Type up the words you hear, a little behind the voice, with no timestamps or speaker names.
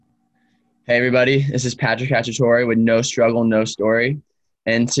Hey everybody, this is Patrick Cacciatore with No Struggle, No Story.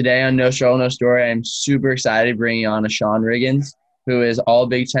 And today on No Struggle, No Story, I'm super excited bringing on Sean Riggins, who is all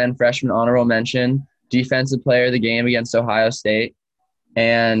Big Ten freshman honorable mention, defensive player of the game against Ohio State,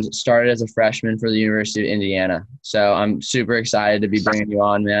 and started as a freshman for the University of Indiana. So I'm super excited to be bringing you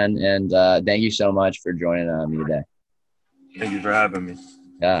on, man. And thank you so much for joining me today. Thank you for having me.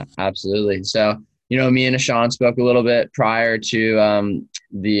 Yeah, absolutely. So, me and Ashawn spoke a little bit prior to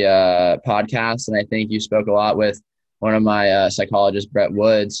the podcast, and I think you spoke a lot with one of my psychologists, Brett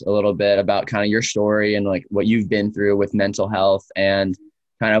Woods, a little bit about kind of your story and like what you've been through with mental health and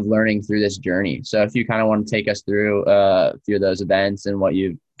kind of learning through this journey. So, if you kind of want to take us through a few of those events and what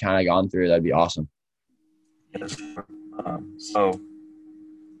you've kind of gone through, that'd be awesome. Yes, sure. So,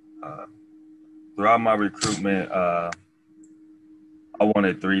 throughout my recruitment, I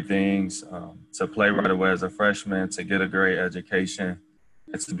wanted three things: to play right away as a freshman, to get a great education,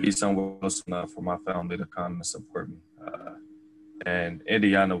 and to be somewhere close enough for my family to come and support me. And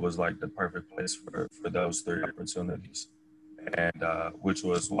Indiana was like the perfect place for those three opportunities, and which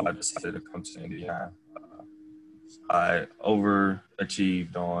was why I decided to come to Indiana. I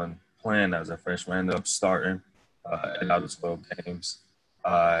overachieved on playing as a freshman. I ended up starting out of 12 games.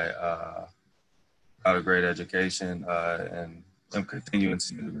 I got a great education and I'm continuing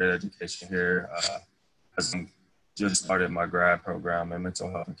to get a great education here as I'm just started my grad program in mental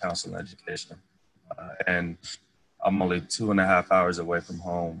health and counseling education. And I'm only 2.5 hours away from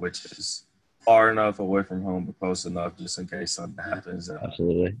home, which is far enough away from home, but close enough just in case something happens.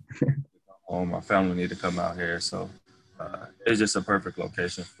 Absolutely. My family need to come out here. So it's just a perfect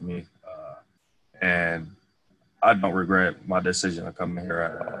location for me. And I don't regret my decision to come here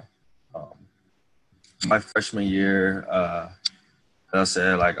at all. My freshman year, as I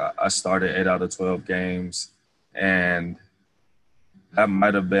said, like I started 8 out of 12 games, and that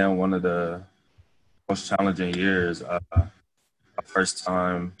might have been one of the most challenging years. My first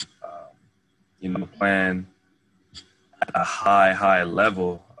time, playing at a high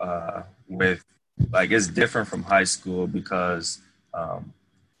level with like it's different from high school because um,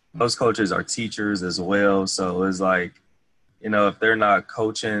 those coaches are teachers as well. So it's like, if they're not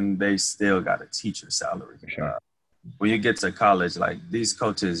coaching, they still got a teacher salary. For sure. When you get to college, like these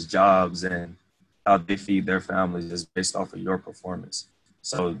coaches' jobs and how they feed their families is based off of your performance.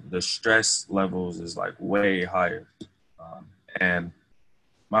 So the stress levels is like way higher. And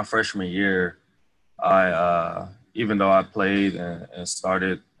my freshman year, even though I played and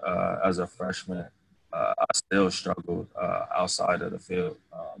started as a freshman, I still struggled outside of the field.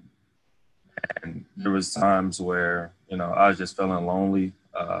 And there was times where, I was just feeling lonely,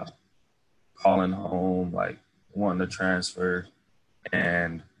 calling home, like wanting to transfer.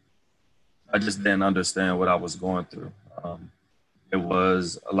 And I just didn't understand what I was going through. It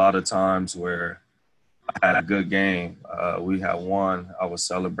was a lot of times where I had a good game. We had won. I would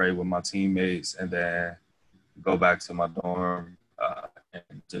celebrate with my teammates and then go back to my dorm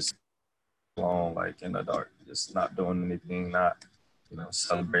and just alone, like in the dark, just not doing anything, not,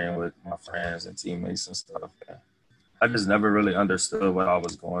 celebrating with my friends and teammates and stuff. And I just never really understood what I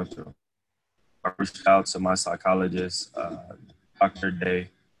was going through. I reached out to my psychologist, Dr. Day,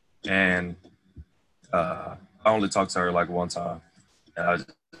 and I only talked to her like one time. And I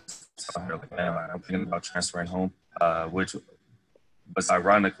just told her, like, man, I'm thinking about transferring home, which was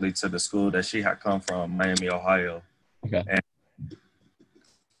ironically to the school that she had come from, Miami, Ohio. Okay. And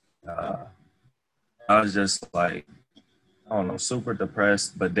uh, I was just like, I don't know, super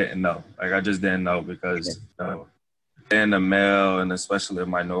depressed, but didn't know. Like, I just didn't know because, in the male and especially a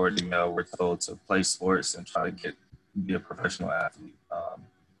minority male, we're told to play sports and try to be a professional athlete.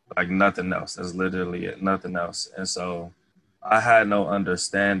 Like nothing else. That's literally it, nothing else. And so I had no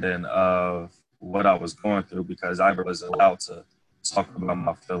understanding of what I was going through because I was allowed to talk about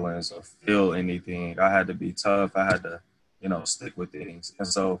my feelings or feel anything. I had to be tough. I had to, stick with things. And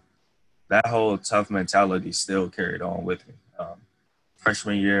so that whole tough mentality still carried on with me.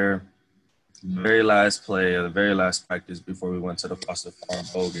 Freshman year, the very last play of the very last practice before we went to the Foster Farm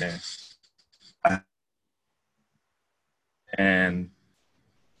Bowl game. And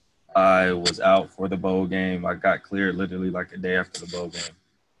I was out for the bowl game. I got cleared literally like a day after the bowl game.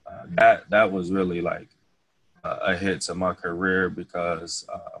 That was really like a hit to my career because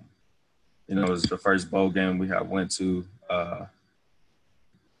it was the first bowl game we had went to.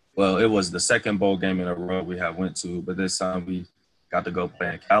 Well, it was the second bowl game in a row we had went to, but this time we got to go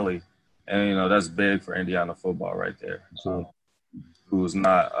play in Cali, and that's big for Indiana football right there. Who's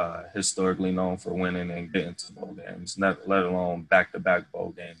not historically known for winning and getting to bowl games, let alone back-to-back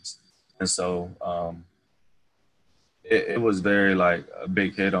bowl games. And so it was very like a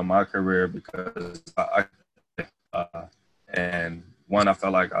big hit on my career because and one, I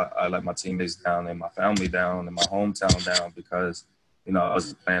felt like I let my teammates down and my family down and my hometown down because, you know, I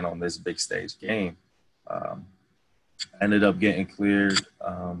was playing on this big stage game. Um, I ended up getting cleared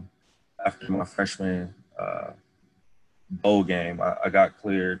after my freshman bowl game. I got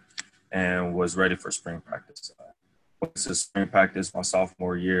cleared and was ready for spring practice. Went to spring practice my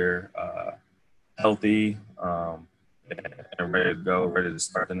sophomore year, healthy and ready to go, ready to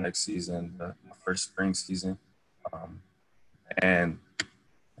start the next season, my first spring season. Um, and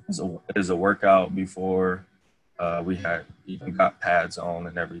it was a workout before we had even got pads on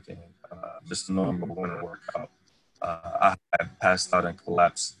and everything. Just a normal winter workout. I had passed out and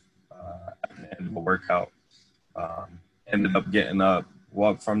collapsed at the end of the workout. Ended up getting up,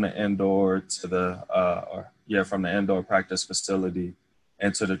 walked from the indoor to from the indoor practice facility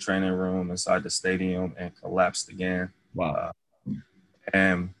into the training room inside the stadium and collapsed again. Wow.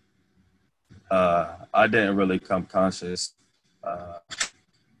 And I didn't really come conscious. I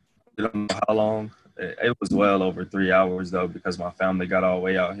don't know how long. It was well over 3 hours though, because my family got all the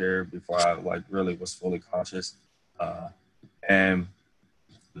way out here before I like really was fully conscious. And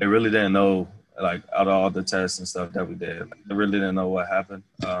they really didn't know, like, out of all the tests and stuff that we did, like, they really didn't know what happened.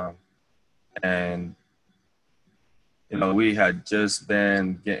 And, you know, we had just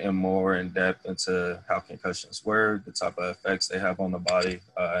been getting more in depth into how concussions work, the type of effects they have on the body,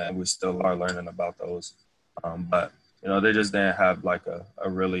 and we still are learning about those. But, you know, they just didn't have like a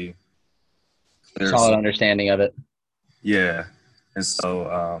really clear solid understanding of it. Yeah. And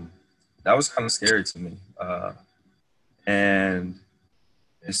so that was kind of scary to me. And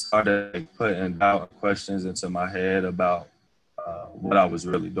it started like, putting doubt and questions into my head about what I was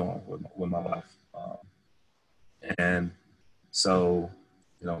really doing with my life. And so,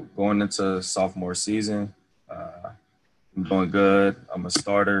 you know, going into sophomore season, I'm doing good. I'm a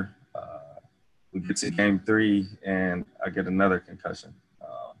starter. We get to game 3 and I get another concussion.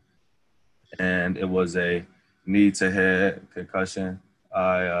 And it was a knee to head concussion.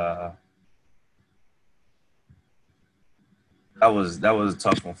 That was a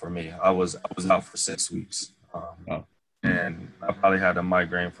tough one for me. I was out for 6 weeks, and I probably had a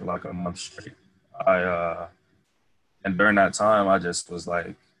migraine for like a month straight. And during that time, I just was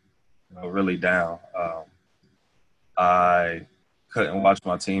like, you know, really down. I couldn't watch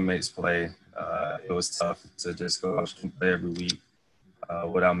my teammates play. It was tough to just go out and play every week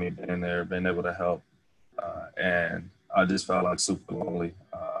without me being there, being able to help. And I just felt like super lonely.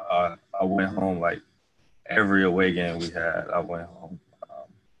 I went home like every away game we had. I went home,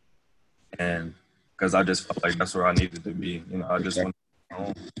 and because I just felt like that's where I needed to be. You know, I just went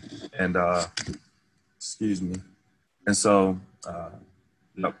home, and excuse me. And so,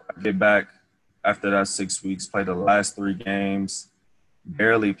 you know, I get back after that 6 weeks, played the last 3 games,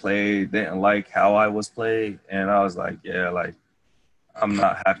 barely played, didn't like how I was played, and I was like, yeah, like I'm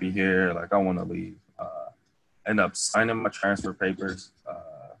not happy here. Like I want to leave. End up signing my transfer papers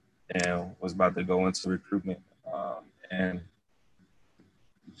and was about to go into recruitment. And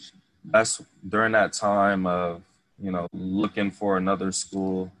that's during that time of, you know, looking for another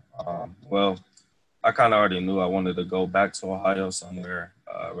school. Well, I kind of already knew I wanted to go back to Ohio somewhere,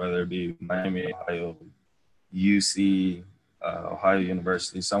 whether it be Miami, Ohio, UC, Ohio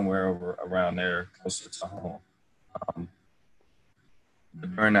University, somewhere over around there, closer to home.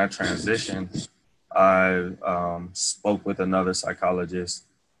 During that transition, I spoke with another psychologist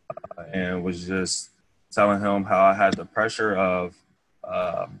and was just telling him how I had the pressure of,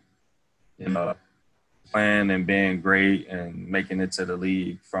 you know, playing and being great and making it to the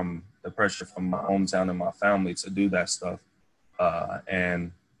league, from the pressure from my hometown and my family to do that stuff.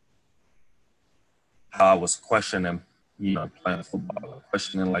 And how I was questioning, you know, playing football,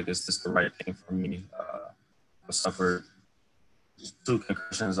 questioning like, is this the right thing for me? I suffered 2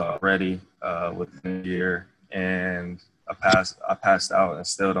 concussions already within a year, and I passed out and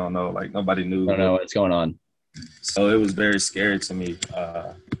still don't know. Like nobody knew. Don't know what's going on. So it was very scary to me.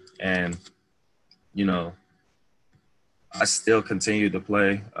 And, you know, I still continued to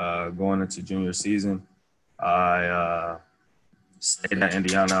play going into junior season. I stayed at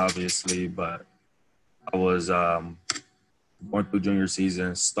Indiana, obviously, but I was going through junior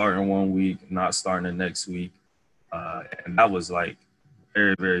season, starting 1 week, not starting the next week. And that was like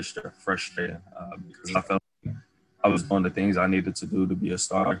very, very frustrating because I felt like I was doing the things I needed to do to be a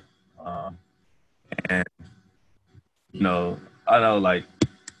starter. And, you know, I know like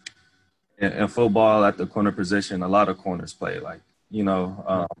in football at the corner position, a lot of corners play. Like, you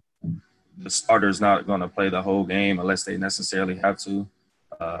know, the starter's not going to play the whole game unless they necessarily have to.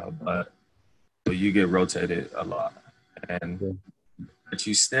 But you get rotated a lot. And Yeah. but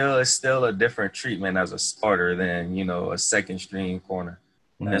it's still a different treatment as a starter than, you know, a second string corner.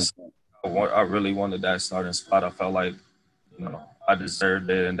 And so I really wanted that starting spot. I felt like, you know, I deserved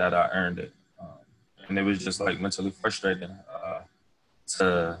it and that I earned it. And it was just like mentally frustrating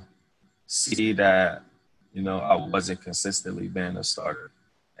to see that, you know, I wasn't consistently being a starter.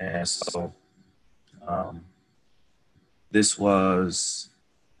 And so um, this was,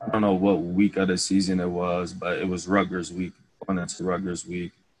 I don't know what week of the season it was, but it was Rutgers week, going into Rutgers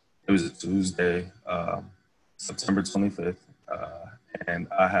week. It was a Tuesday, September 25th, and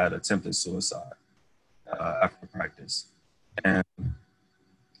I had attempted suicide after practice. And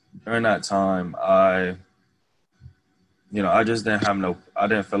during that time, I just I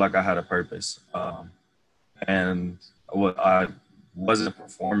didn't feel like I had a purpose. And what I wasn't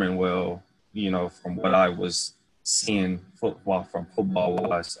performing well, you know, from what I was seeing from football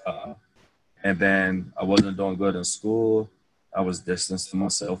wise. And then I wasn't doing good in school. I was distancing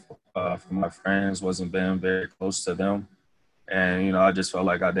myself from my friends, wasn't being very close to them. And, you know, I just felt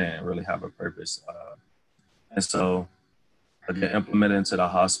like I didn't really have a purpose. And so I get implemented into the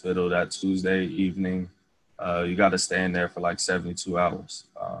hospital that Tuesday evening. You got to stay in there for like 72 hours.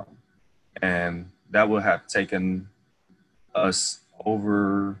 And that would have taken us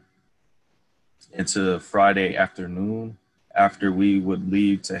over into Friday afternoon after we would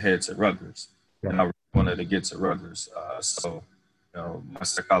leave to head to Rutgers. And I really wanted to get to Rutgers. So, you know, my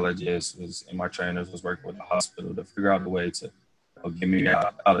psychologist and my trainers was working with the hospital to figure out a way to, you know, get me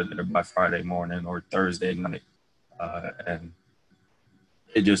out of there by Friday morning or Thursday night. And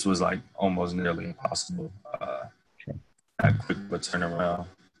it just was like almost nearly impossible that quick of a turnaround,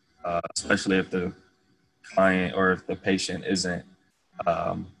 especially if the client or if the patient isn't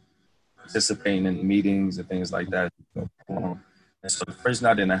participating in meetings and things like that. And so the first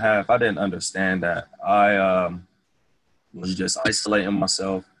night and a half, I didn't understand that. I was just isolating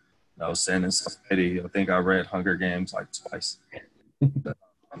myself. I was saying in self-pity. I think I read Hunger Games like twice.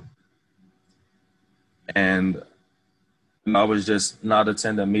 And I was just not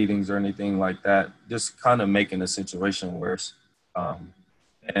attending meetings or anything like that, just kind of making the situation worse.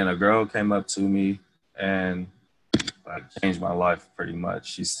 And a girl came up to me and like changed my life pretty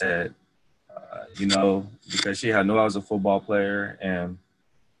much. She said, you know, because she had knew I was a football player and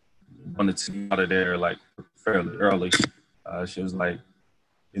wanted to get out of there like fairly early. She was like,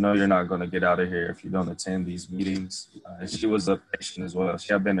 you know, you're not going to get out of here if you don't attend these meetings. And she was a patient as well.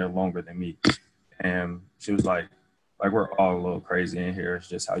 She had been there longer than me. And she was like, we're all a little crazy in here. It's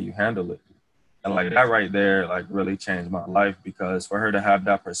just how you handle it. And like that right there, like really changed my life because for her to have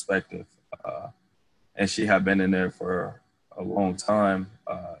that perspective, and she had been in there for a long time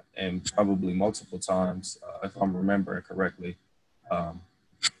and probably multiple times, if I'm remembering correctly.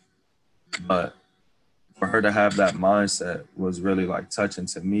 But for her to have that mindset was really like touching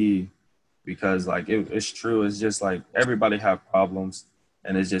to me because like it's true. It's just like everybody have problems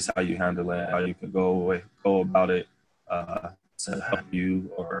and it's just how you handle it, how you can go about it to help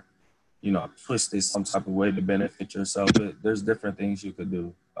you or, you know, twist it some type of way to benefit yourself. There's different things you could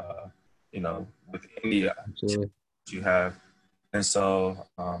do, you know, with any you have. And so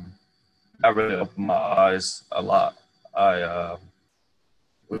that really opened my eyes a lot. I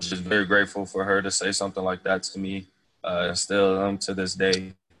was just very grateful for her to say something like that to me. And still to this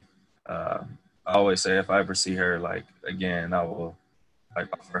day, I always say if I ever see her like again, I will like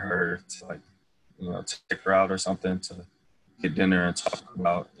offer her to like, you know, take her out or something to get dinner and talk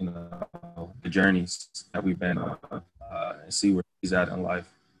about, you know, the journeys that we've been on and see where she's at in life.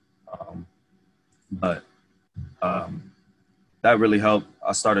 But that really helped.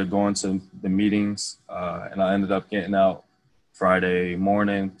 I started going to the meetings and I ended up getting out Friday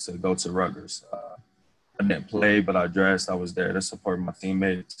morning to go to Rutgers. I didn't play, but I dressed. I was there to support my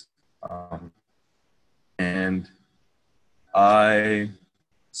teammates. And I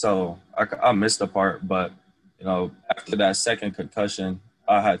missed the part, but, you know, after that second concussion,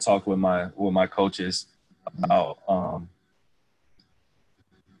 I had talked with my coaches about,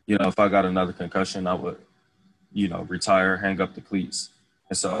 you know, if I got another concussion, I would, you know, retire, hang up the cleats.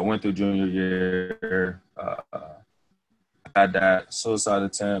 And so I went through junior year, had that suicide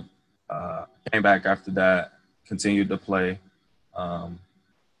attempt, came back after that, continued to play,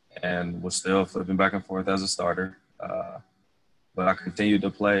 and was still flipping back and forth as a starter. But I continued to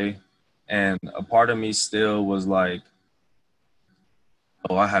play, and a part of me still was like,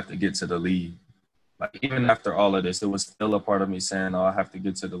 oh, I have to get to the league. Like, even after all of this, there was still a part of me saying, oh, I have to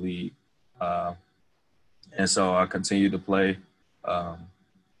get to the league. And so I continued to play.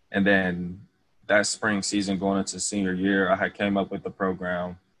 And then that spring season going into senior year, I had came up with the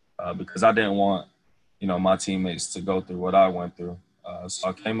program because I didn't want my teammates to go through what I went through. So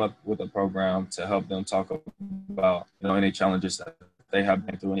I came up with a program to help them talk about, any challenges that they have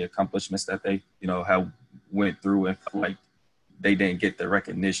been through, any accomplishments that they, have went through and felt like they didn't get the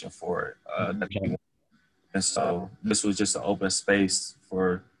recognition for it. And so this was just an open space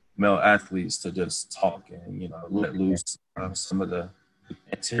for male athletes to just talk and, let loose some of the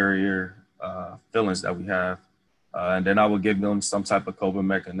interior feelings that we have. And then I would give them some type of coping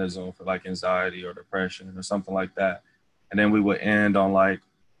mechanism for like anxiety or depression or something like that. And then we would end on like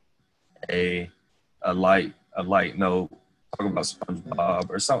a light note, talk about SpongeBob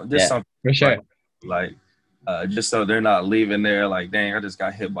or something, just something for sure. Like just so they're not leaving there like, dang, I just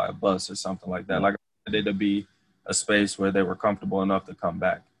got hit by a bus or something like that. Like I wanted it to be a space where they were comfortable enough to come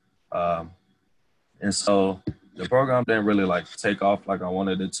back. And so the program didn't really like take off like I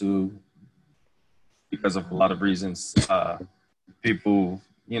wanted it to because of a lot of reasons. People,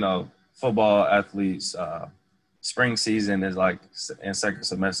 football athletes, spring season is like, and second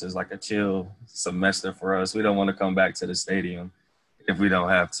semester is like a chill semester for us. We don't want to come back to the stadium if we don't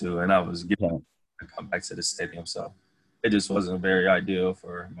have to. And I was getting to come back to the stadium. So it just wasn't very ideal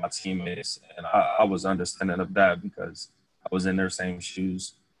for my teammates. And I was understanding of that because I was in their same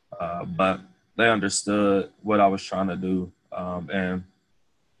shoes. But they understood what I was trying to do. And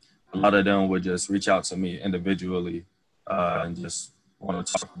a lot of them would just reach out to me individually and just want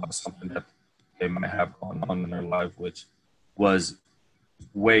to talk about something that they might have going on in their life, which was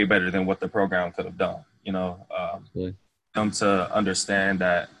way better than what the program could have done. Them to understand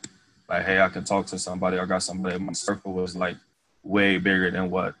that, like, hey, I can talk to somebody. I got somebody. My circle was like way bigger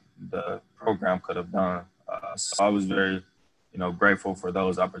than what the program could have done. So I was very, grateful for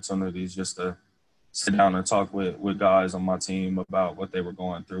those opportunities just to sit down and talk with guys on my team about what they were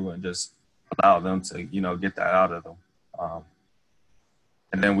going through and just allow them to, get that out of them.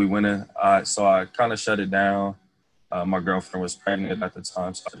 And then we went in. So I kind of shut it down. My girlfriend was pregnant at the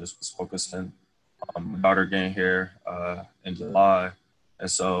time, so I just was focusing on my daughter getting here in July. And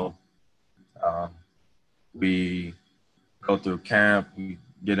so we go through camp, we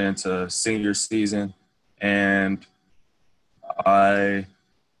get into senior season, and I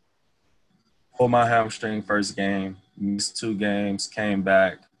pulled my hamstring first game, missed 2 games, came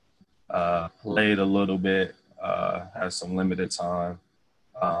back, played a little bit, had some limited time.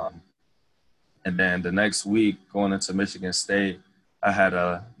 And then the next week, going into Michigan State, I had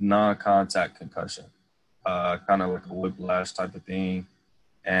a non-contact concussion, kind of like a whiplash type of thing.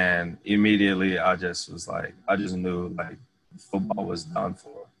 And immediately I just knew like football was done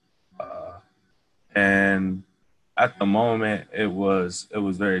for. And at the moment, it was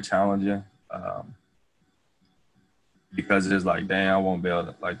very challenging because it's like, dang, I won't be able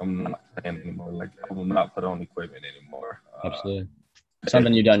to, like, I'm not playing anymore. Like, I will not put on equipment anymore. Absolutely.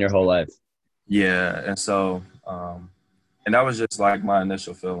 Something you've done your whole life. Yeah. And so, and that was just like my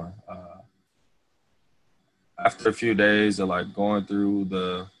initial feeling. After a few days of like going through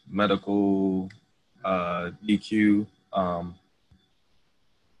the medical DQ,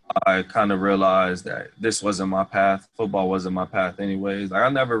 I kind of realized that this wasn't my path. Football wasn't my path anyways. Like I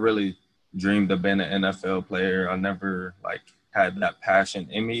never really dreamed of being an NFL player. I never like had that passion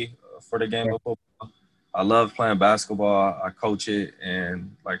in me for the game of football. I love playing basketball. I coach it,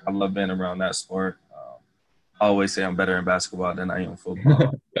 and like I love being around that sport. I always say I'm better in basketball than I am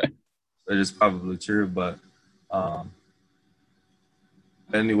football. It is probably true, but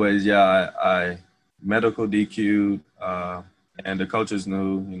anyways, yeah, I medical DQ'd, and the coaches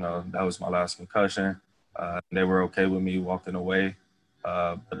knew, that was my last concussion. They were okay with me walking away,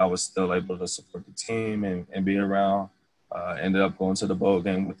 but I was still able to support the team and be around. Ended up going to the bowl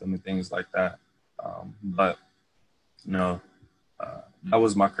game with them and things like that. But, that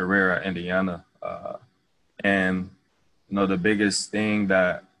was my career at Indiana. And, the biggest thing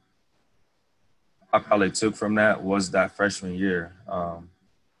that I probably took from that was that freshman year.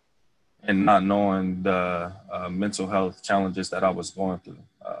 And not knowing the mental health challenges that I was going through.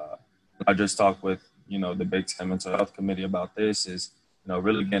 I just talked with, the Big Ten Mental Health Committee about this is,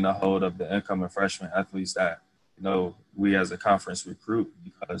 really getting a hold of the incoming freshman athletes that, we as a conference recruit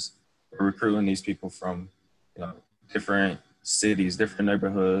because we're recruiting these people from, different cities, different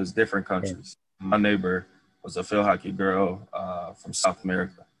neighborhoods, different countries. Yeah. My neighbor was a field hockey girl from South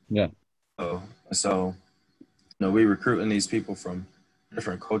America. Yeah. So, we recruiting these people from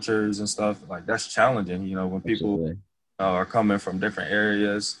different cultures and stuff. Like that's challenging, when people are coming from different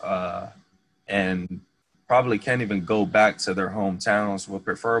areas and probably can't even go back to their hometowns, will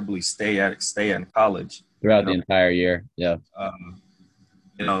preferably stay in college throughout the entire year. Yeah.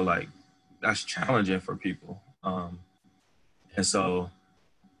 Like that's challenging for people. And so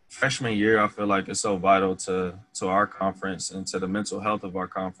freshman year, I feel like it's so vital to our conference and to the mental health of our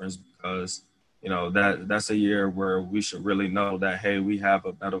conference because that's a year where we should really know that hey, we have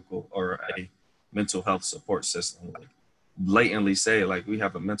a medical or a mental health support system. Like blatantly say like we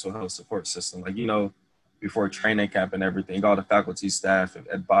have a mental health support system. Like before training camp and everything, all the faculty, staff,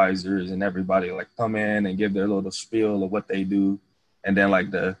 advisors, and everybody like come in and give their little spiel of what they do, and then like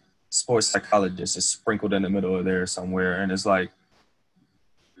the sports psychologist is sprinkled in the middle of there somewhere, and it's like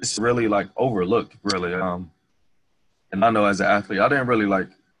it's really like overlooked, really. And I know as an athlete, I didn't really like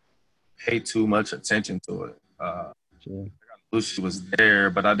pay too much attention to it. Sure. I knew she was there,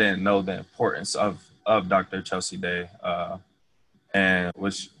 but I didn't know the importance of Dr. Chelsea Day, and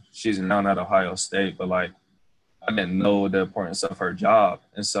which she's now at Ohio State, but like I didn't know the importance of her job,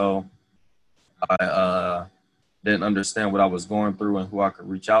 and so I didn't understand what I was going through and who I could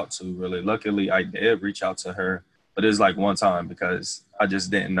reach out to. Really, luckily, I did reach out to her, but it was like one time because I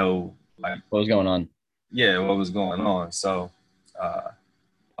just didn't know like What was going on? Yeah, what was going on. So I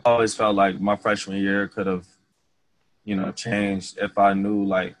always felt like my freshman year could have, changed if I knew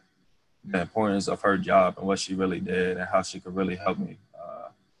like the importance of her job and what she really did and how she could really help me.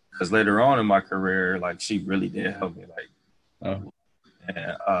 Because later on in my career, like she really did help me,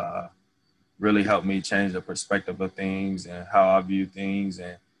 and really helped me change the perspective of things and how I view things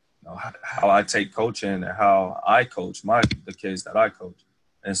and how I take coaching and how I coach the kids that I coach.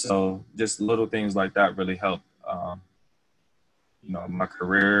 And so just little things like that really helped, my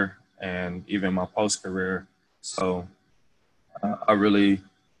career and even my post-career. So I really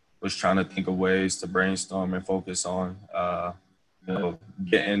was trying to think of ways to brainstorm and focus on,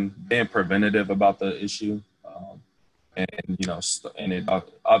 being preventative about the issue. And it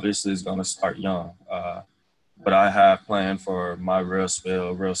obviously is going to start young. But I have planned for my Real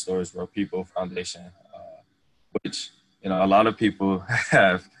Spill, Real Stories, Real People Foundation, which a lot of people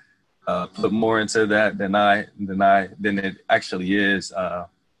have put more into that than it actually is.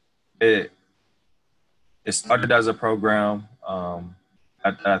 It started as a program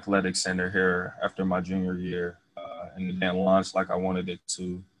at the athletic center here after my junior year, and it then launched like I wanted it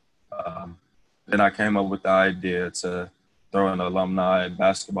to. Then I came up with the idea to throw an alumni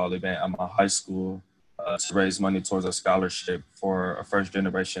basketball event at my high school to raise money towards a scholarship for a first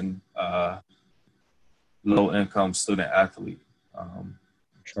generation low income student athlete.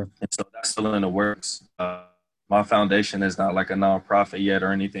 Sure. And so that's still in the works. My foundation is not like a nonprofit yet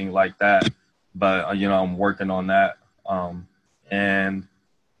or anything like that, but I'm working on that. And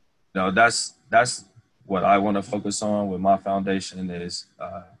that's what I want to focus on with my foundation is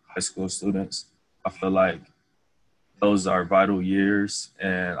high school students. I feel like those are vital years,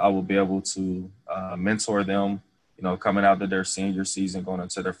 and I will be able to mentor them, coming out of their senior season, going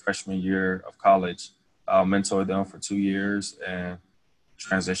into their freshman year of college. I'll mentor them for 2 years and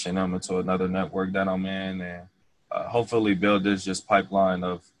transition them into another network that I'm in, and hopefully build this just pipeline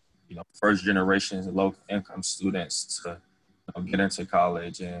of, first generation low income students to get into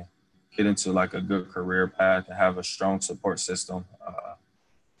college and get into like a good career path and have a strong support system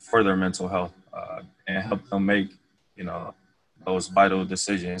for their mental health and help them make, those vital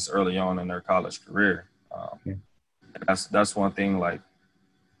decisions early on in their college career. That's one thing like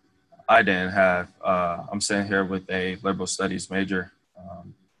I didn't have. I'm sitting here with a liberal studies major,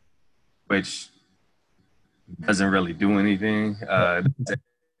 which doesn't really do anything.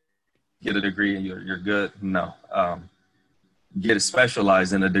 Get a degree and you're good. No. Get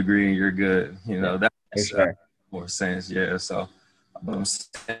specialized in a degree and you're good. That makes more sense. Yeah. So I'm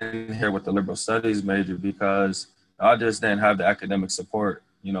sitting here with the liberal studies major because I just didn't have the academic support,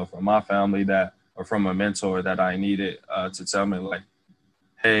 from my family or from a mentor that I needed to tell me like,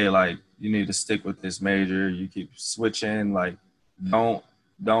 hey, like you need to stick with this major. You keep switching. Like, don't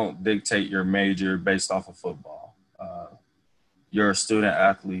dictate your major based off of football. You're a student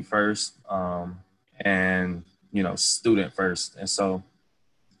athlete first, and student first. And so,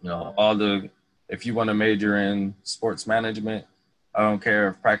 if you want to major in sports management, I don't care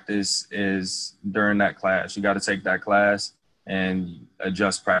if practice is during that class. You got to take that class and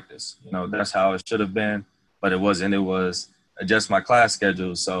adjust practice. That's how it should have been, but it wasn't. It was adjust my class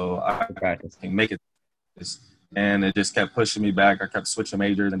schedule so I can make it. And it just kept pushing me back. I kept switching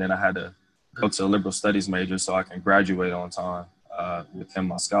majors, and then I had to go to a liberal studies major so I can graduate on time within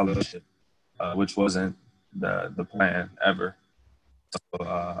my scholarship, which wasn't the plan ever. So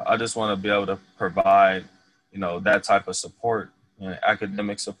I just want to be able to provide, that type of support,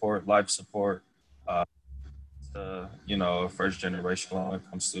 academic support, life support, to, a first generation low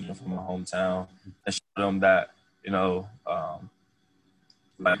income student from my hometown, and show them that,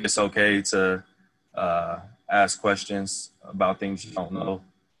 like it's okay to ask questions about things you don't know.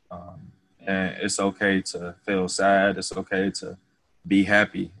 And it's okay to feel sad. It's okay to be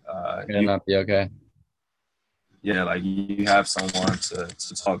happy. Gonna not be okay. Yeah, like you have someone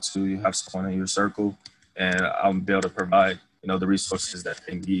to talk to, you have someone in your circle, and I'm be able to provide, the resources that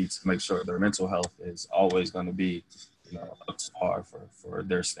they need to make sure their mental health is always going to be, up to par for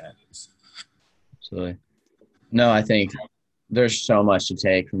their standards. Absolutely. No, I think there's so much to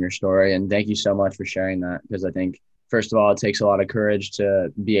take from your story, and thank you so much for sharing that, because I think, first of all, it takes a lot of courage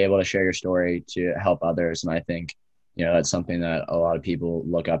to be able to share your story to help others, and I think, that's something that a lot of people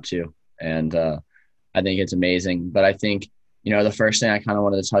look up to, and I think it's amazing. But I think, the first thing I kind of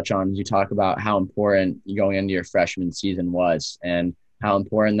wanted to touch on is you talk about how important going into your freshman season was and how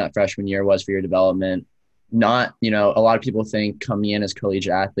important that freshman year was for your development. Not, a lot of people think coming in as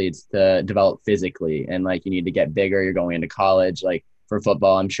collegiate athletes to develop physically and like you need to get bigger, you're going into college. Like for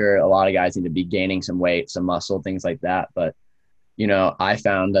football, I'm sure a lot of guys need to be gaining some weight, some muscle, things like that. But, I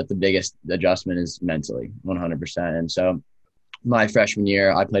found that the biggest adjustment is mentally 100%. And so my freshman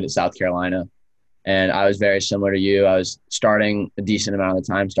year, I played at South Carolina. And I was very similar to you. I was starting a decent amount of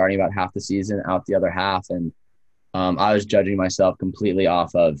the time, starting about half the season, out the other half. And I was judging myself completely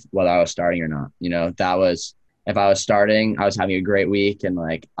off of whether I was starting or not. That was, if I was starting, I was having a great week and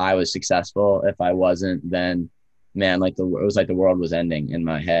like I was successful. If I wasn't, then man, like it was like the world was ending in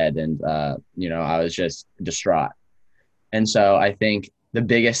my head. And, I was just distraught. And so I think the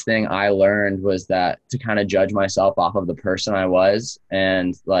biggest thing I learned was that to kind of judge myself off of the person I was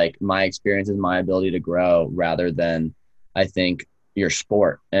and like my experiences, my ability to grow rather than I think your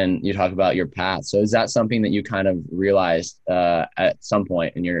sport. And you talk about your path. So is that something that you kind of realized at some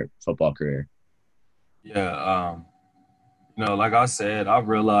point in your football career? Yeah. Like I said, I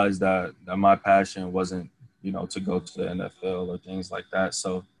realized that my passion wasn't, to go to the NFL or things like that.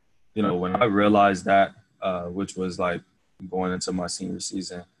 So, when I realized that, which was like going into my senior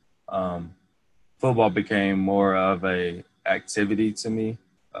season, um, football became more of a activity to me,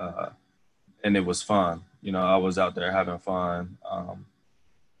 and it was fun. I was out there having fun.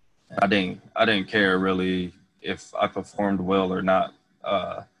 I didn't care really if I performed well or not,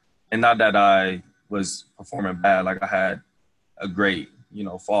 and not that I was performing bad. Like I had a great,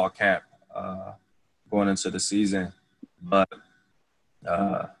 fall camp going into the season, but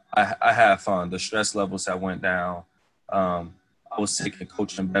I had fun. The stress levels that went down. I was taking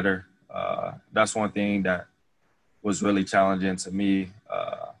coaching better. That's one thing that was really challenging to me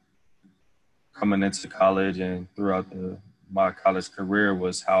coming into college and throughout my college career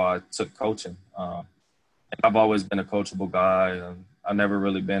was how I took coaching. And I've always been a coachable guy. And I've never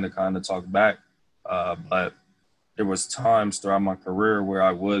really been the kind to talk back, but there was times throughout my career where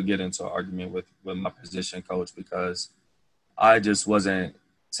I would get into an argument with my position coach because I just wasn't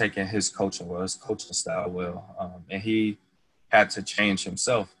taking his coaching well, his coaching style well. And he had to change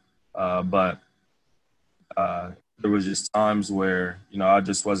himself. But there was just times where, I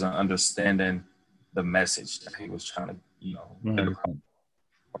just wasn't understanding the message that he was trying to, get across,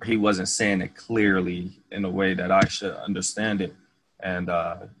 or he wasn't saying it clearly in a way that I should understand it. And,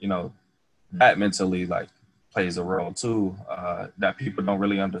 that mentally like plays a role too, that people don't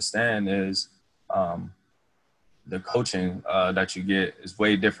really understand is the coaching that you get is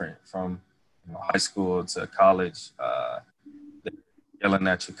way different from high school to college. Yelling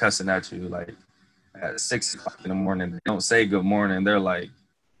at you, cussing at you, like at 6 o'clock in the morning. They don't say good morning. They're like,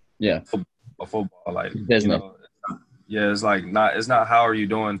 Yeah. Football, like Business. Yeah, it's not how are you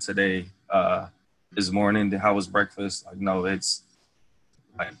doing today? This morning, how was breakfast? Like, no, it's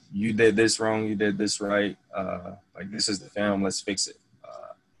like you did this wrong, you did this right. Like this is the film, let's fix it.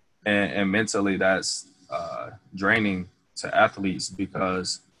 And mentally, that's draining to athletes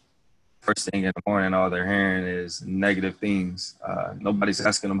because first thing in the morning, all they're hearing is negative things. Nobody's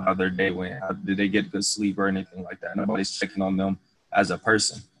asking them how their day went. How, did they get good sleep or anything like that? Nobody's checking on them as a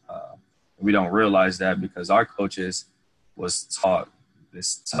person. We don't realize that because our coaches was taught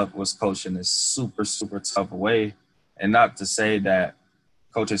was coached in this super, super tough way. And not to say that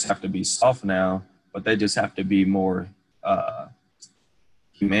coaches have to be soft now, but they just have to be more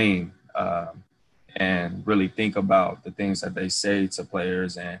humane and really think about the things that they say to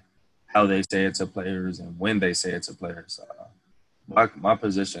players and how they say it to players and when they say it to players. My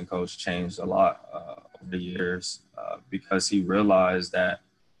position coach changed a lot over the years because he realized that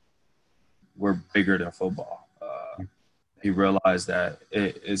we're bigger than football. He realized that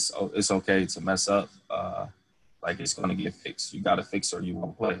it's okay to mess up. Like it's going to get fixed. You got to fix or you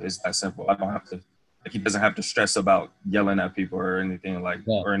won't play. It's that simple. I don't have to. Like he doesn't have to stress about yelling at people or anything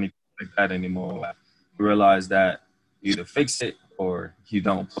or anything like that anymore. Like, he realized that you either fix it or you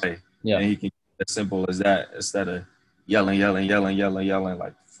don't play. Yeah. And he can as simple as that instead of yelling,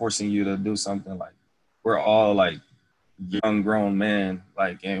 like forcing you to do something. Like we're all like young grown men,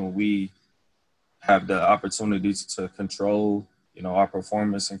 like, and we have the opportunities to control, our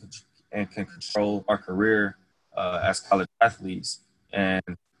performance and can control our career as college athletes. And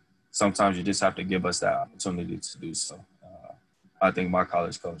sometimes you just have to give us that opportunity to do so. I think my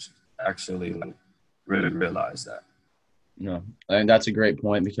college coach actually like really realized that. I think that's a great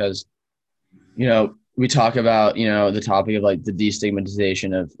point because, we talk about, the topic of like the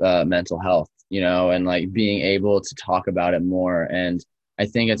destigmatization of mental health, and like being able to talk about it more. And I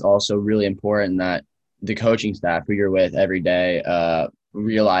think it's also really important that the coaching staff who you're with every day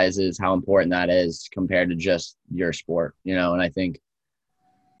realizes how important that is compared to just your sport, and I think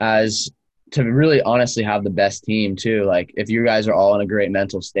as to really honestly have the best team too, like if you guys are all in a great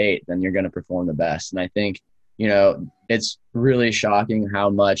mental state, then you're going to perform the best. And I think, it's really shocking how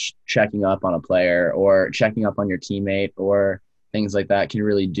much checking up on a player or checking up on your teammate or things like that can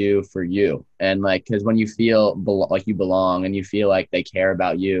really do for you. And like, because when you feel like you belong and you feel like they care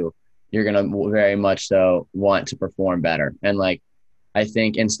about you, you're going to very much so want to perform better. And like, I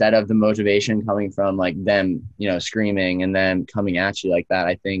think instead of the motivation coming from like them, screaming and then coming at you like that,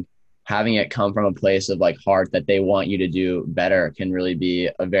 I think having it come from a place of like heart that they want you to do better can really be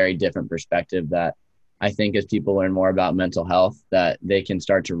a very different perspective that I think as people learn more about mental health that they can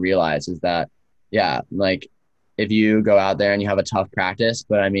start to realize is that, yeah, like if you go out there and you have a tough practice,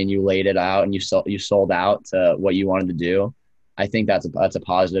 but I mean, you laid it out and you sold out to what you wanted to do. I think that's a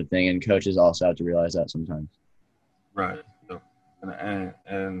positive thing. And coaches also have to realize that sometimes. Right.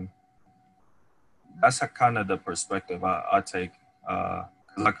 And that's kind of the perspective I take.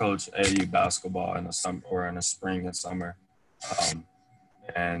 Because I coach AU basketball in the summer or in the spring and summer,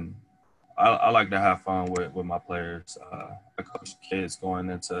 and I like to have fun with my players. I coach kids going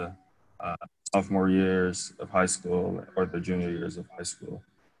into sophomore years of high school or the junior years of high school,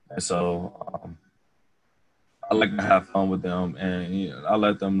 and so I like to have fun with them, and I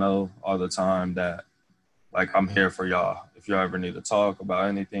let them know all the time that like I'm here for y'all. If you ever need to talk about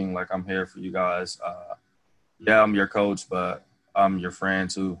anything, like I'm here for you guys. Yeah, I'm your coach, but I'm your friend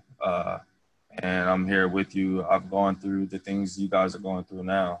too. And I'm here with you. I've gone through the things you guys are going through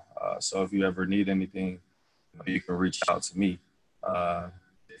now. So if you ever need anything, you can reach out to me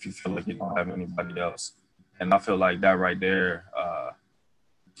if you feel like you don't have anybody else. And I feel like that right there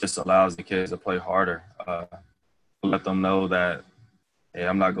just allows the kids to play harder. Let them know that, hey,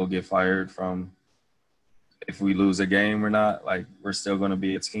 I'm not going to get fired from if we lose a game or not. Like, we're still going to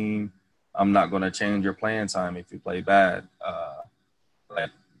be a team. I'm not going to change your playing time if you play bad.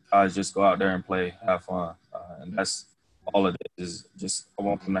 Like, guys, just go out there and play, have fun. And that's all it is just I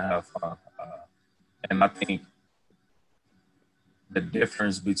want them to have fun. And I think the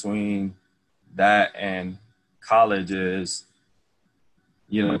difference between that and college is,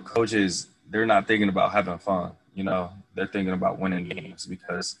 coaches, they're not thinking about having fun. They're thinking about winning games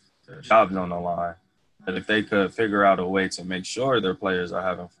because their job's on the line. But if they could figure out a way to make sure their players are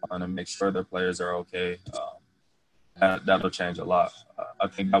having fun and make sure their players are okay, that'll change a lot. I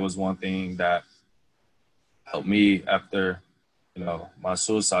think that was one thing that helped me after, my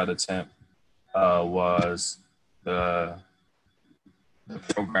suicide attempt was the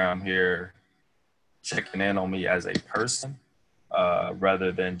program here checking in on me as a person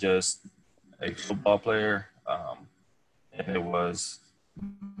rather than just a football player. And it was,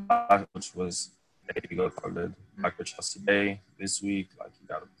 which was, hey, you go talk to Dr. Chelsea Day this week. Like, you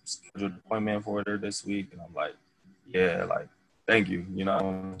got a scheduled appointment for her this week. And I'm like, yeah, like, thank you. You know what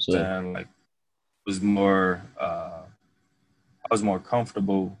I'm saying? Like, it was more, I was more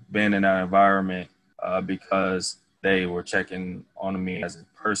comfortable being in that environment because they were checking on me as a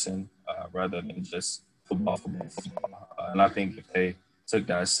person rather than just football. And I think if they took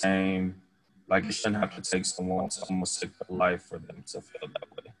that same, like, it shouldn't have to take someone to almost take their life for them to feel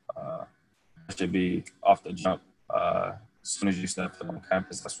that way. It should be off the jump. As soon as you step foot on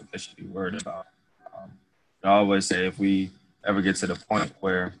campus, that's what they should be worried about. I always say if we ever get to the point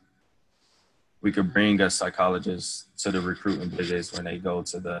where we could bring a psychologist to the recruiting visits when they go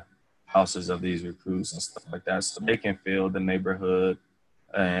to the houses of these recruits and stuff like that, so they can feel the neighborhood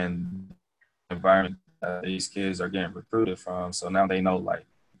and the environment that these kids are getting recruited from. So now they know, like,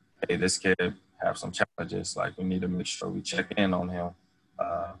 hey, this kid have some challenges. Like, we need to make sure we check in on him.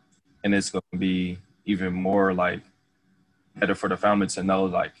 And it's going to be even more, like, better for the family to know,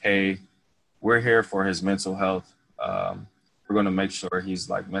 like, hey, we're here for his mental health. We're going to make sure he's,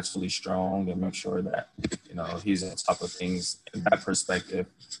 like, mentally strong and make sure that, he's on top of things in that perspective,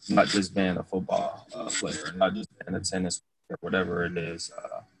 not just being a football player, not just being a tennis player, whatever it is.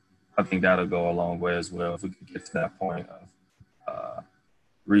 I think that'll go a long way as well if we could get to that point of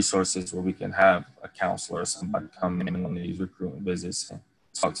resources where we can have a counselor or somebody come in on these recruitment visits and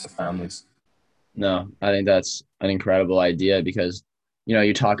talk to families. No, I think that's an incredible idea because,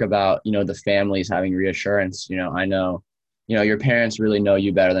 you talk about, the families having reassurance. I know, your parents really know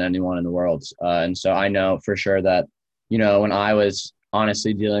you better than anyone in the world. And so I know for sure that, when I was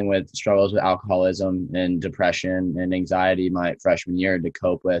honestly dealing with struggles with alcoholism and depression and anxiety my freshman year to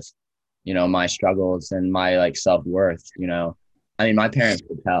cope with, my struggles and my like self-worth, I mean, my parents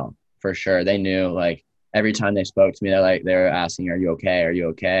could tell for sure. They knew like every time they spoke to me, they were asking, "Are you okay? Are you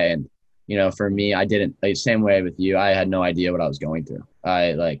okay?" And for me, I didn't like same way with you. I had no idea what I was going through.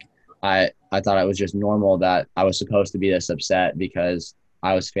 I thought it was just normal that I was supposed to be this upset because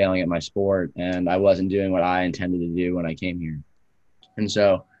I was failing at my sport and I wasn't doing what I intended to do when I came here. And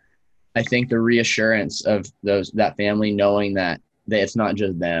so I think the reassurance of that family knowing that it's not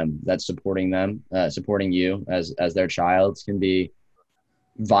just them that's supporting them, supporting you as their child can be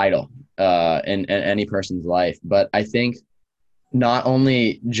vital in any person's life. But I think not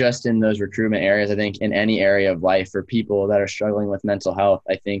only just in those recruitment areas, I think in any area of life for people that are struggling with mental health,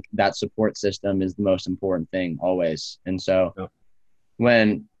 I think that support system is the most important thing always. And so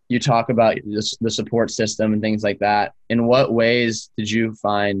when you talk about the support system and things like that, in what ways did you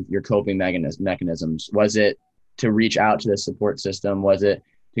find your coping mechanisms? Was it to reach out to the support system? Was it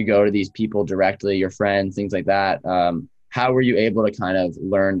to go to these people directly, your friends, things like that? How were you able to kind of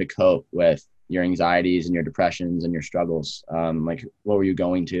learn to cope with your anxieties and your depressions and your struggles? Like, what were you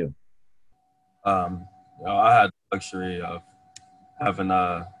going to? I had the luxury of having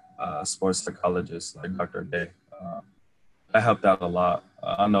a sports psychologist like Dr. Day. That helped out a lot.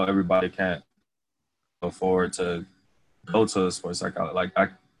 I know everybody can't afford to go to a sports psychologist. Like I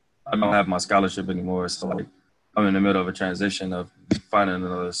don't have my scholarship anymore, so like I'm in the middle of a transition of finding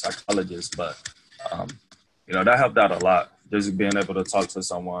another psychologist. But that helped out a lot. Just being able to talk to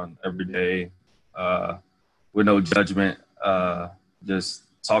someone every day with no judgment, just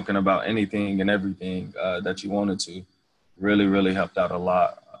talking about anything and everything that you wanted to, really, really helped out a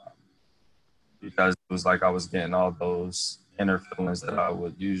lot because it was like I was getting all those inner feelings that I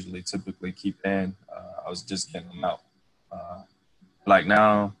would usually typically keep in. I was just getting them out. Like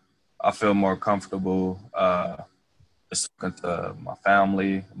now, I feel more comfortable just talking to my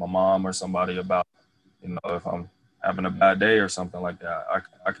family, my mom or somebody about, if I'm having a bad day or something like that,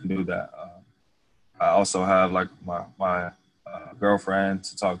 I can do that. I also have like my girlfriend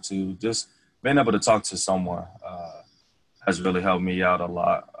to talk to. Just being able to talk to someone has really helped me out a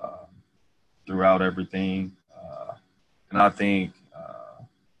lot throughout everything. And I think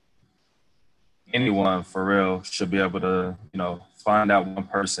anyone for real should be able to, find out one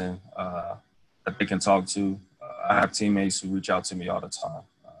person that they can talk to. I have teammates who reach out to me all the time.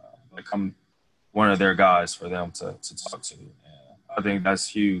 Like I'm one of their guys for them to talk to. And I think that's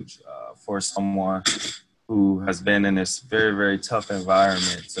huge for someone who has been in this very, very tough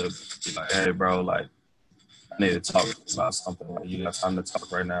environment to be like, hey, bro, like, I need to talk about something. Like, you got time to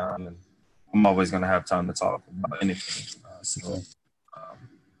talk right now. And I'm always going to have time to talk about anything.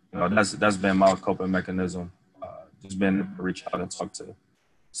 That's been my coping mechanism. Just being able to reach out and talk to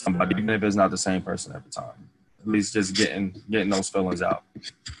somebody, even if it's not the same person every time. At least just getting those feelings out.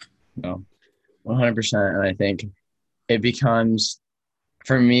 No, 100%. And I think it becomes,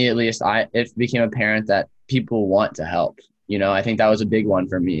 for me at least, it became apparent that people want to help. I think that was a big one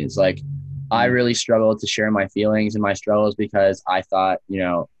for me. It's like I really struggled to share my feelings and my struggles because I thought,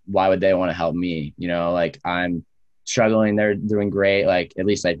 why would they want to help me? Like I'm struggling, they're doing great. Like at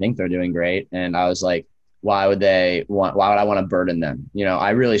least I think they're doing great. And I was like, why would I want to burden them?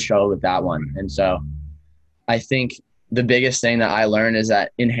 I really struggled with that one. And so I think the biggest thing that I learned is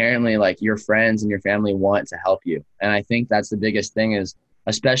that inherently, like your friends and your family want to help you. And I think that's the biggest thing is,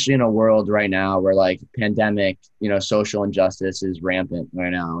 especially in a world right now where like pandemic, social injustice is rampant right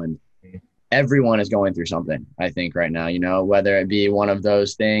now. And everyone is going through something, I think right now, whether it be one of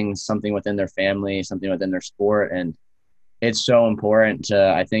those things, something within their family, something within their sport. And it's so important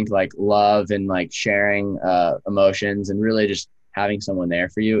to, I think, like love and like sharing emotions and really just having someone there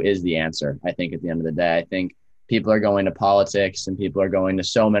for you is the answer. I think at the end of the day, I think people are going to politics and people are going to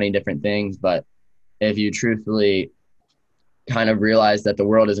so many different things. But if you truthfully kind of realize that the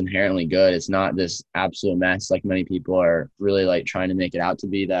world is inherently good, it's not this absolute mess like many people are really like trying to make it out to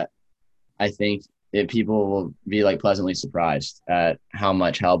be, that I think people will be like pleasantly surprised at how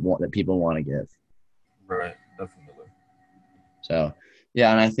much help that people want to give. Right, definitely. So,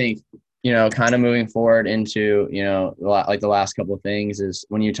 yeah. And I think, kind of moving forward into, like the last couple of things is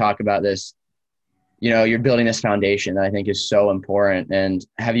when you talk about this you're building this foundation that I think is so important. And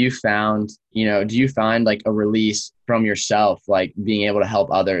have you found, do you find like a release from yourself, like being able to help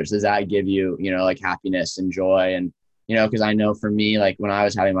others? Does that give you, like happiness and joy? And, because I know for me, like when I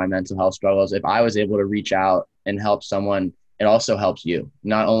was having my mental health struggles, if I was able to reach out and help someone, it also helps you,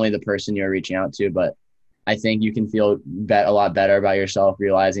 not only the person you're reaching out to, but I think you can feel a lot better about yourself,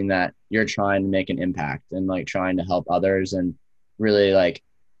 realizing that you're trying to make an impact and like trying to help others and really like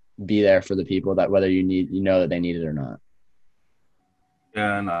be there for the people that whether that they need it or not.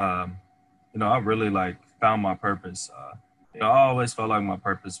 Yeah, and I really like found my purpose. I always felt like my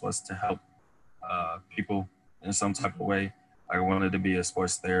purpose was to help people in some type of way. I wanted to be a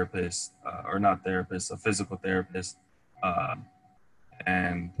sports therapist, or not therapist, a physical therapist, um,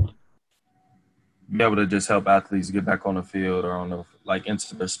 and be able to just help athletes get back on the field or on the like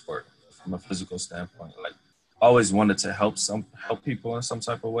into their sport from a physical standpoint. Like, always wanted to help people in some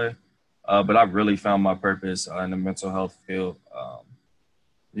type of way, but I really found my purpose in the mental health field.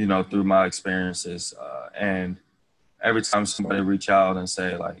 Through my experiences, and every time somebody reach out and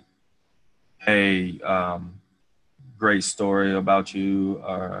say like, "Hey, great story about you,"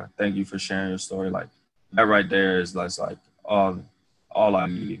 or "Thank you for sharing your story," like that right there is like all I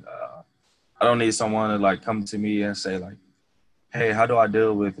need. I don't need someone to like come to me and say like, "Hey, how do I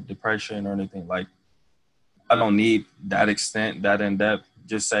deal with depression?" or anything. Like, I don't need that extent, that in depth.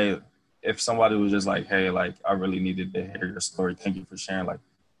 Just say if somebody was just like, "Hey, like I really needed to hear your story. Thank you for sharing." Like,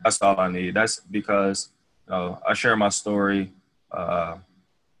 that's all I need. That's because I share my story,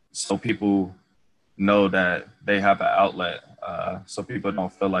 so people know that they have an outlet, so people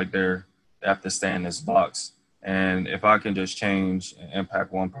don't feel like they have to stay in this box. And if I can just change and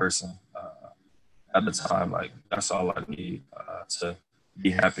impact one person at a time, like that's all I need to be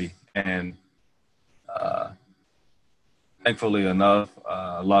happy. And uh, thankfully enough,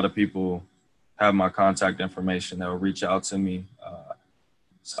 a lot of people have my contact information. They'll reach out to me.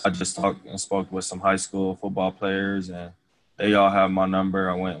 So I just talked and spoke with some high school football players, and they all have my number.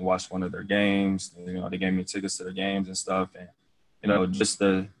 I went and watched one of their games. They gave me tickets to their games and stuff. And just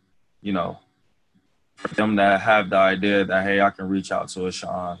you know, for them to have the idea that, hey, I can reach out to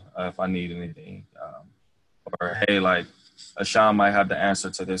Ashawn if I need anything, or hey, like Ashawn might have the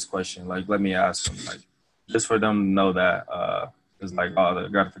answer to this question. Like, let me ask him. Like, just for them to know that is like all the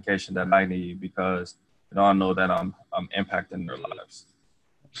gratification that I need, because I know that I'm impacting their lives.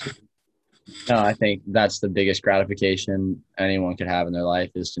 No, I think that's the biggest gratification anyone could have in their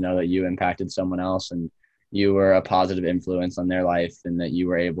life is to know that you impacted someone else and you were a positive influence on their life and that you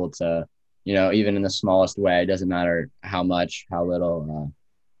were able to, even in the smallest way, it doesn't matter how much, how little,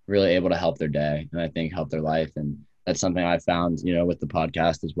 really able to help their day and I think help their life. And that's something I found, with the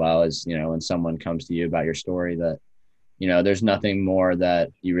podcast as well as, when someone comes to you about your story that, there's nothing more that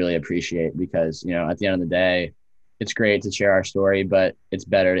you really appreciate because, at the end of the day, it's great to share our story, but it's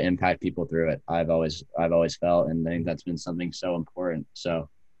better to impact people through it. I've always felt, and I think that's been something so important. So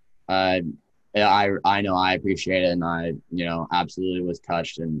I, I know I appreciate it. And I, absolutely was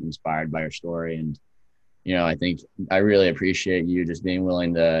touched and inspired by your story. And, I think I really appreciate you just being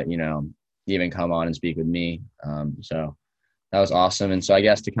willing to, even come on and speak with me. So that was awesome. And so I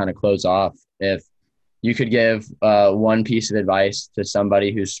guess to kind of close off, if you could give one piece of advice to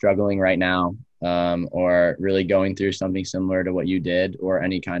somebody who's struggling right now, or really going through something similar to what you did or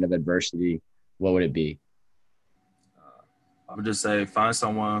any kind of adversity, what would it be? I would just say find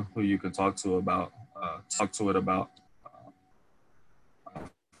someone who you can talk to it about. I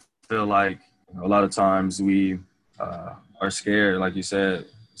feel like a lot of times we are scared, like you said,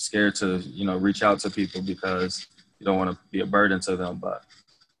 scared to reach out to people because you don't want to be a burden to them. But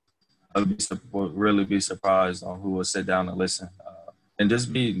would really be surprised on who will sit down and listen, and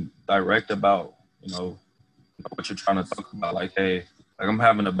just be direct about what you're trying to talk about. Like, hey, like I'm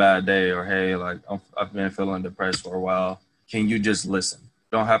having a bad day, or hey, like I've been feeling depressed for a while. Can you just listen?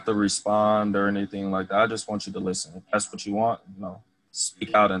 You don't have to respond or anything like that. I just want you to listen. If that's what you want,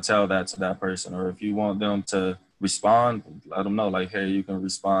 speak out and tell that to that person. Or if you want them to respond, let them know, like, hey, you can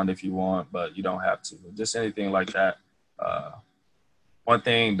respond if you want, but you don't have to. Just anything like that. One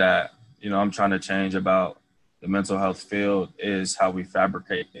thing that I'm trying to change about the mental health field is how we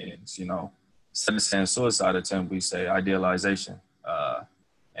fabricate things. Instead of saying suicide attempt, we say idealization,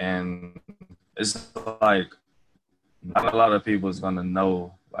 and it's like not a lot of people is gonna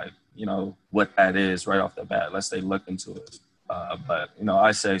know, like, what that is right off the bat unless they look into it. But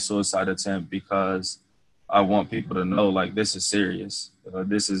I say suicide attempt because I want people to know, like, this is serious.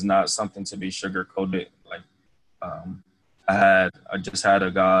 This is not something to be sugar coated. Like, I just had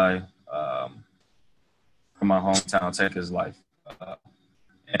a guy from my hometown take his life,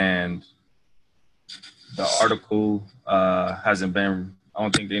 and the article hasn't been, I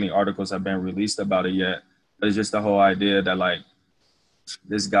don't think any articles have been released about it yet. But it's just the whole idea that like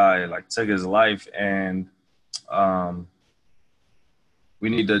this guy like took his life, and we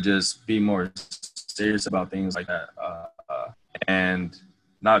need to just be more serious about things like that, and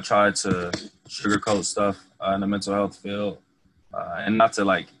not try to sugarcoat stuff in the mental health field, and not to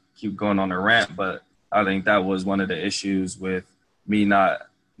like keep going on a rant, but I think that was one of the issues with me not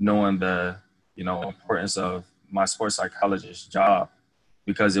knowing the, importance of my sports psychologist job,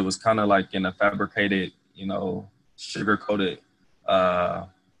 because it was kind of like in a fabricated, sugar-coated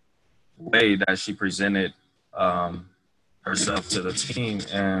way that she presented herself to the team.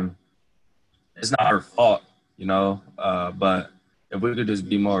 And it's not her fault, but if we could just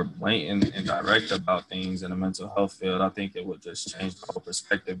be more blatant and direct about things in the mental health field, I think it would just change the whole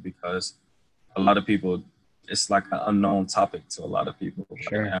perspective, because a lot of people, it's like an unknown topic to a lot of people.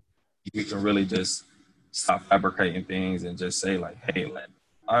 Sure. Right, we can really just stop fabricating things and just say like, hey, like,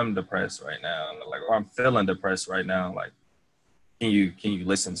 I'm depressed right now, like, or I'm feeling depressed right now. Like, can you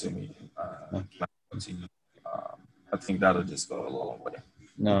listen to me? I think that'll just go a long way.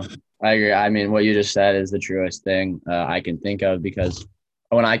 No, I agree. I mean, what you just said is the truest thing I can think of, because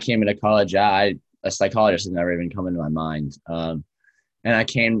when I came into college, a psychologist has never even come into my mind. And I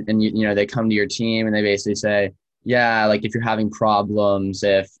came, and they come to your team and they basically say, yeah, like if you're having problems,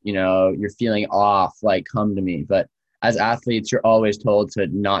 if you're feeling off, like come to me. But as athletes, you're always told to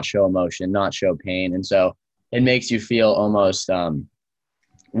not show emotion, not show pain, and so it makes you feel almost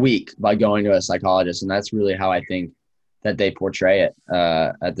weak by going to a psychologist. And that's really how I think that they portray it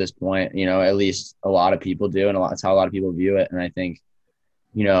at this point. At least a lot of people do, and that's how a lot of people view it. And I think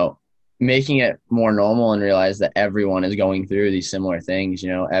making it more normal and realize that everyone is going through these similar things.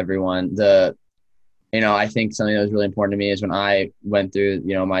 I think something that was really important to me is when I went through,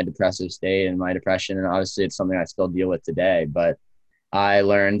 my depressive state and my depression, and obviously it's something I still deal with today, but I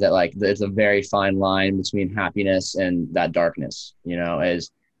learned that like there's a very fine line between happiness and that darkness,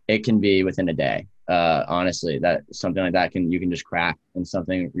 as it can be within a day. Honestly, that something like that you can just crack, and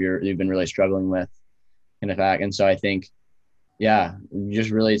something you've been really struggling with in effect. And so I think, yeah,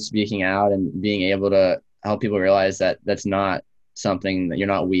 just really speaking out and being able to help people realize that that's not something, that you're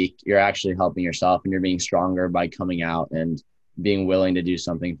not weak. You're actually helping yourself, and you're being stronger by coming out and being willing to do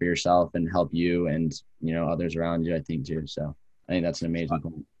something for yourself and help you and, others around you, I think too. So I think that's an amazing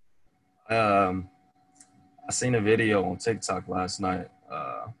point. I seen a video on TikTok last night,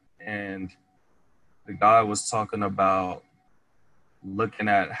 and the guy was talking about looking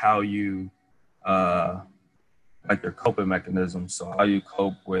at how you, like your coping mechanisms. So how you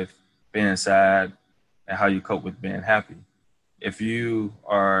cope with being sad and how you cope with being happy. If you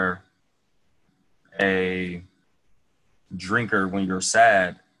are a drinker when you're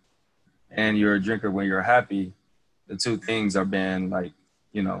sad and you're a drinker when you're happy, the two things are being like,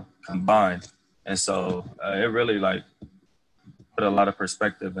 combined. And so it really like put a lot of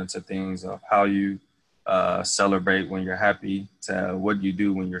perspective into things of how you celebrate when you're happy to what you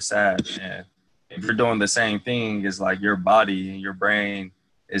do when you're sad. And if you're doing the same thing, it's like your body and your brain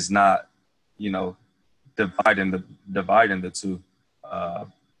is not, dividing the two.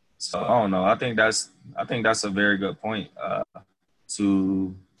 So I don't know. I think that's a very good point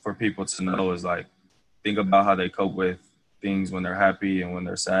for people to know, is like think about how they cope with things when they're happy and when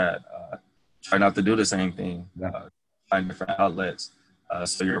they're sad. Try not to do the same thing. Find different outlets,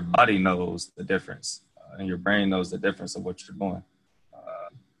 so your body knows the difference and your brain knows the difference of what you're doing.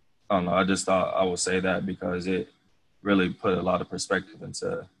 I don't know. I just thought I would say that because it really put a lot of perspective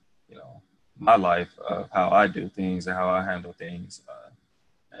into, my life of how I do things and how I handle things.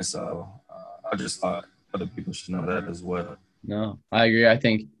 And so I just thought other people should know that as well. No, I agree. I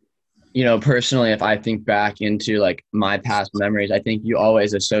think, personally, if I think back into like my past memories, I think you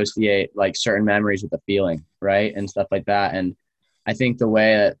always associate like certain memories with a feeling, right? And stuff like that. And I think the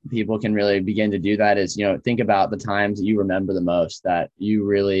way that people can really begin to do that is, think about the times that you remember the most, that you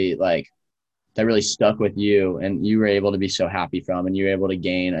really like, that really stuck with you and you were able to be so happy from, and you were able to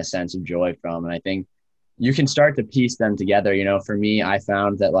gain a sense of joy from. And I think you can start to piece them together. For me, I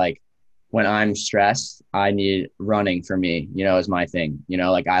found that like when I'm stressed, I need running for me, is my thing.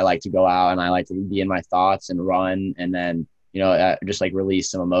 Like I like to go out and I like to be in my thoughts and run, and then, just like release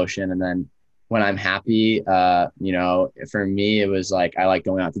some emotion. And then when I'm happy, for me, it was like, I like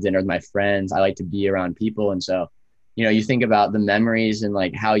going out to dinner with my friends. I like to be around people. And so, you think about the memories and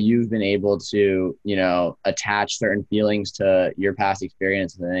like how you've been able to, attach certain feelings to your past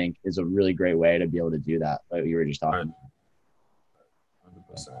experience, I think is a really great way to be able to do that. Like you were just talking.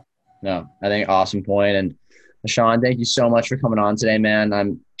 100%. No, I think awesome point. And Sean, thank you so much for coming on today, man.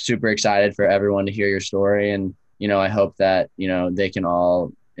 I'm super excited for everyone to hear your story. And, I hope that, they can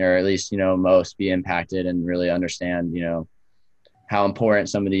all, or at least, most be impacted and really understand, how important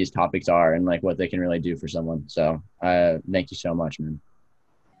some of these topics are and like what they can really do for someone. So thank you so much, man.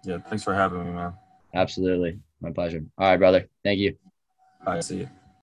 Yeah, thanks for having me, man. Absolutely. My pleasure. All right, brother. Thank you. All right, see you.